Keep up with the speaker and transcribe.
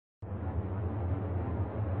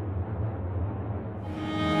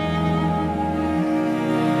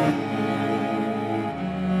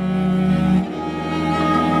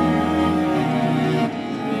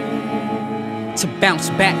to bounce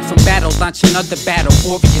back from battle, launch another battle.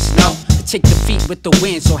 Warriors know to take defeat with the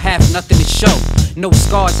win, so have nothing to show. No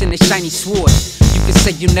scars in a shiny sword. You can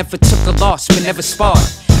say you never took a loss, but never sparred.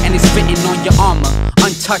 And it's written on your armor,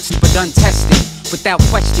 untouched but untested. Without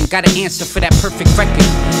question, got an answer for that perfect record.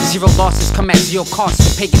 0 losses come at 0 cost, the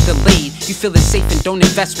pay is delayed. You feel it's safe and don't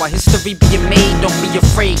invest while history being made. Don't be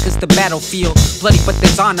afraid, cause the battlefield bloody, but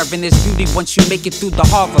there's honor and there's beauty once you make it through the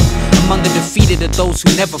harbor. Among the defeated are those who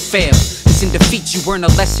never fail. It's in defeat you learn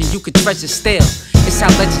a lesson you could treasure still. It's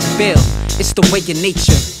how legends build, it's the way of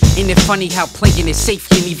nature. Ain't it funny how playing it safe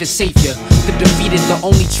can even save you? The defeated, the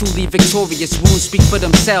only truly victorious. Wounds speak for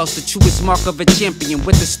themselves, the truest mark of a champion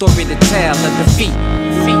with a story to tell. A defeat,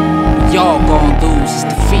 we all gon' lose, it's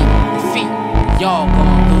defeat, we all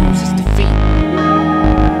gon' lose, it's defeat,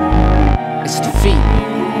 it's defeat,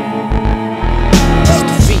 it's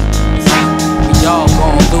defeat, we all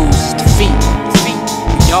gon' lose, it's defeat,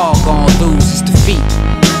 we all gon' lose, it's defeat,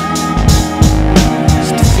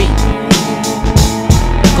 it's defeat.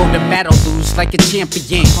 Go to battle, lose like a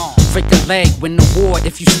champion. Break a leg, win the war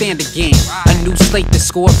if you stand again. A new slate, the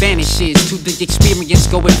score vanishes. To the experience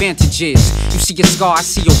go advantages. You see a scar, I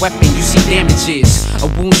see a weapon, you see damages. A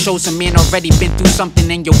wound shows a man already been through something,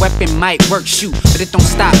 and your weapon might work, shoot, but it don't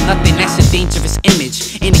stop nothing. That's a dangerous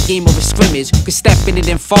image in a game of a scrimmage. Could step in it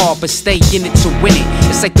and fall, but stay in it to win it.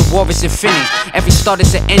 It's like the war is infinite, every start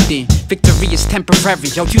is an ending. Victory is temporary,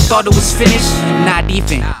 yo, you thought it was finished? Not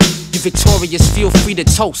even. You victorious, feel free to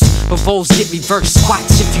toast, but roles get reversed. Watch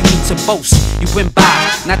if you need to boast. You win by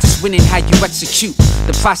not just winning, how you execute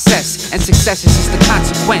the process, and success is just the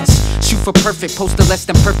consequence. Shoot for perfect, post a less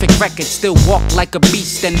than perfect record. Still walk like a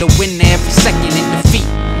beast, and to win every second in defeat.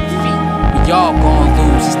 We all gon'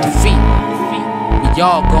 lose, it's defeat. We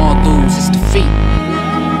all gon' lose, it's defeat.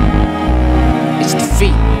 It's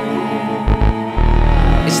defeat.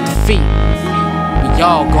 It's defeat. We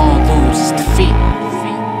all gon' lose, it's defeat.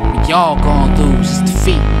 Y'all gon' lose, it's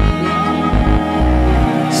defeat.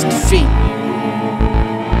 It's defeat.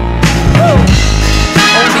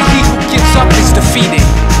 Only he who gives up is defeated.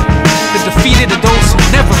 The defeated are those who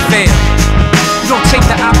never fail. You don't take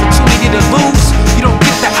the opportunity to lose,